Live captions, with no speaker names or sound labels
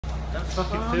That's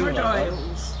fucking Farmer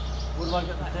Giles. What do I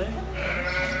get to do?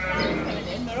 Coming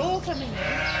in. We're all coming in.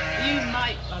 You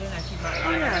might, I don't know if you might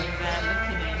Oh, yeah. be there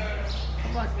looking in.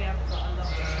 Otherwise we haven't got a lot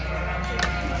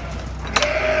of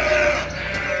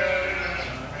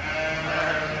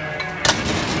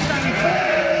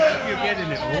You're getting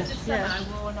it all. There's a semi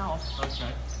worn off.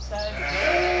 Okay. So I'm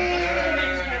just going to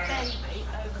move her baby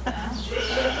over there.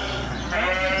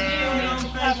 You need to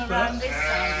come around this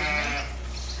side of me.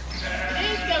 It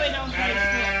is going on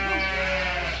Facebook.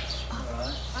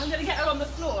 I'm going to get her on the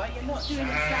floor. You're not doing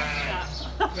it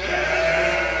stand up.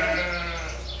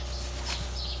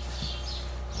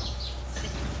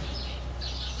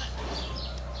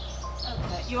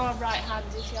 Okay, you are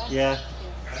right-handed, yeah? Yeah.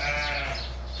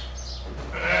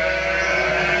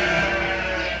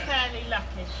 You're fairly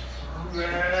lucky.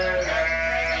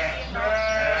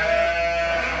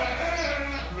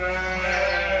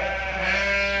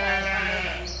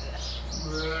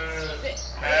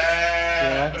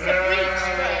 It's a breech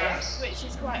birth, which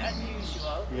is quite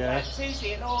unusual. Yeah.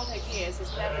 Susie, in all her years,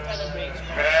 has never done a breech birth.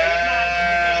 So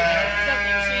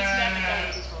something she's never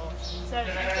done before. So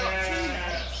you've got two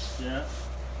legs. Yeah.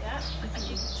 Yeah, and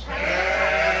you can tell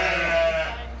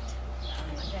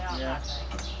they are Yeah.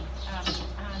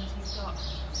 and you've got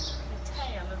the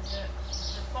tail of the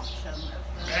bottom of the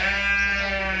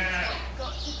what you've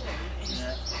got to do is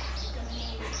you're going to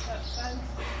need to put both.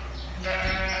 You're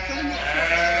going to make sure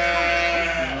that the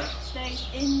tail stays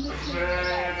in between the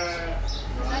legs.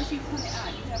 Because as you pull it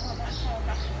out, you don't want that tail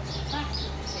back on the back of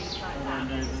the seat like that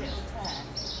because it'll tear.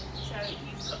 So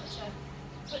you've got to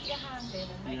put your hand in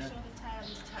and make sure the tail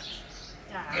is touched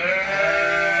down.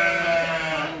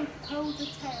 Hold the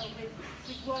tail with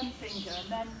one finger and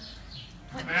then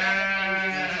put the other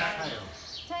fingers in the tails.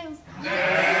 Push the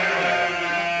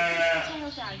tail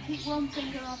down. Keep one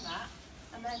finger on that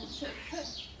and then sort of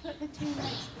put the two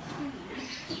legs between.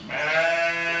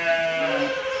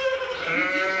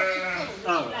 You've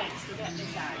got to pull these legs to get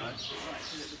this out.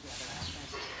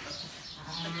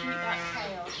 And keep that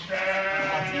tail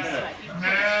this way. You pull it.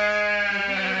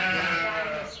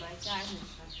 Down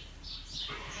this way.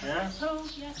 Yeah? Pull,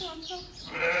 yeah, go on, pull.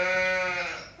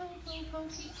 Pull,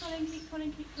 keep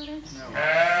pulling. No. Go on,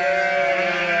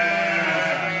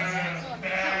 pull,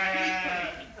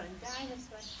 keep pulling, down this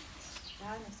way.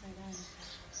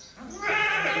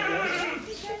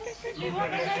 You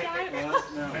want the leg out?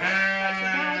 No. Right, so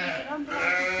now there's an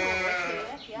umbilical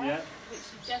cord here, Yeah. which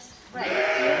you just break.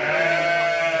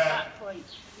 At that point,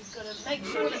 you've got to make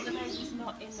sure that the baby's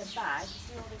not in the bag. You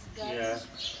see all this going? Yeah.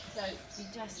 So you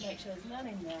just make sure there's none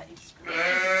in there. You squeeze it.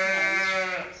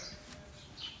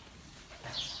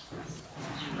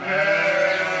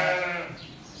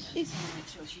 Just make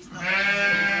sure she's not.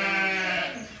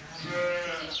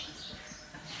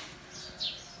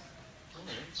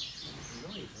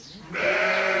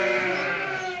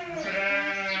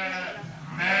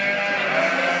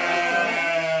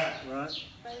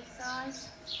 Both sides.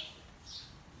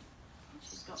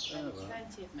 She's got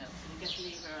plenty of milk, so you just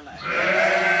leave her alone.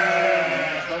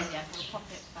 Yeah, we'll pop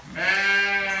it back.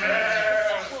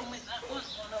 That one with that one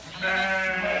up.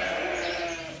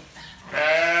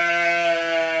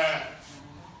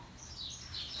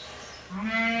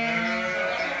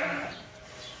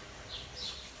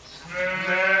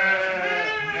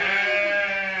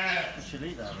 I should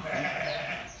eat that,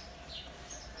 I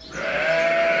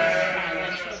And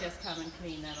then she'll just come and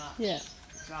clean them up. Yeah.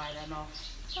 Dry them off.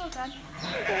 Well done. You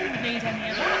don't need any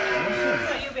of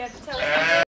that. You'll be able to tell us.